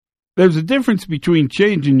There's a difference between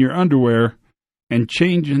changing your underwear and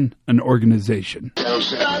changing an organization. Hi,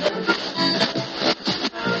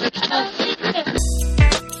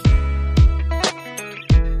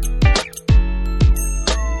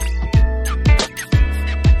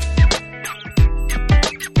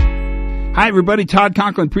 everybody. Todd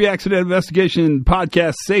Conklin, Pre-Accident Investigation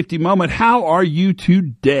Podcast Safety Moment. How are you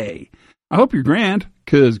today? I hope you're grand,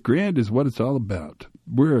 because grand is what it's all about.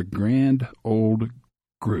 We're a grand old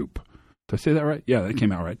group. Did I say that right? Yeah, that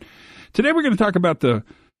came out right. Today we're going to talk about the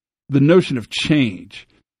notion of change.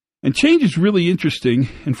 And change is really interesting.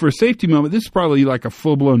 And for a safety moment, this is probably like a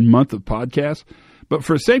full-blown month of podcasts. But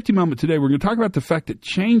for a safety moment today, we're going to talk about the fact that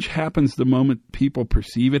change happens the moment people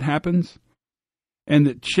perceive it happens. And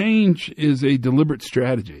that change is a deliberate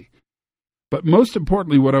strategy. But most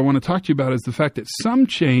importantly, what I want to talk to you about is the fact that some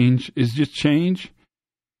change is just change,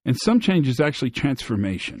 and some change is actually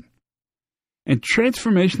transformation. And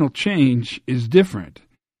transformational change is different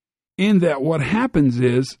in that what happens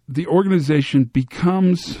is the organization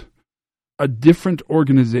becomes a different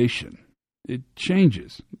organization. It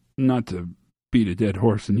changes, not to beat a dead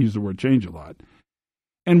horse and use the word change a lot.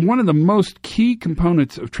 And one of the most key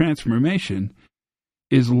components of transformation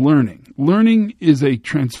is learning. Learning is a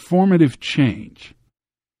transformative change.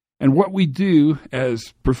 And what we do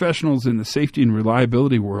as professionals in the safety and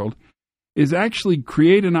reliability world is actually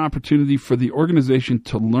create an opportunity for the organization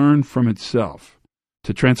to learn from itself,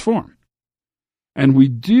 to transform. And we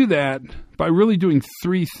do that by really doing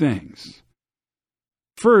three things.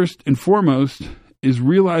 First and foremost is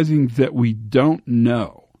realizing that we don't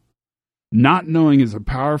know. Not knowing is a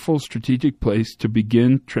powerful strategic place to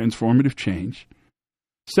begin transformative change.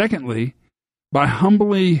 Secondly, by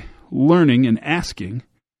humbly learning and asking,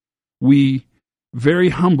 we very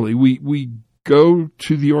humbly, we go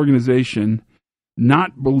to the organization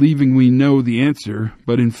not believing we know the answer,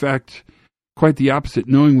 but in fact, quite the opposite,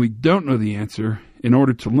 knowing we don't know the answer in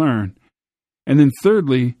order to learn. And then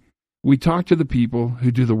thirdly, we talk to the people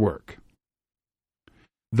who do the work.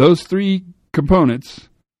 Those three components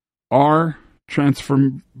are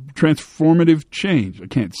transformative change. I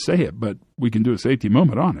can't say it, but we can do a safety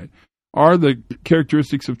moment on it, are the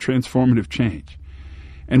characteristics of transformative change.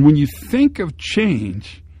 And when you think of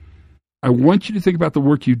change, I want you to think about the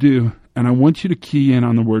work you do, and I want you to key in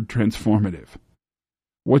on the word transformative.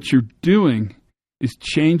 What you're doing is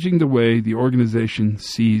changing the way the organization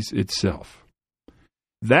sees itself.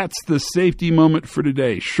 That's the safety moment for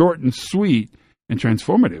today. Short and sweet and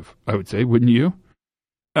transformative, I would say, wouldn't you?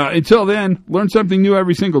 Until then, learn something new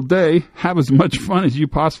every single day. Have as much fun as you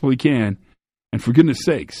possibly can. And for goodness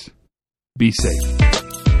sakes, be safe.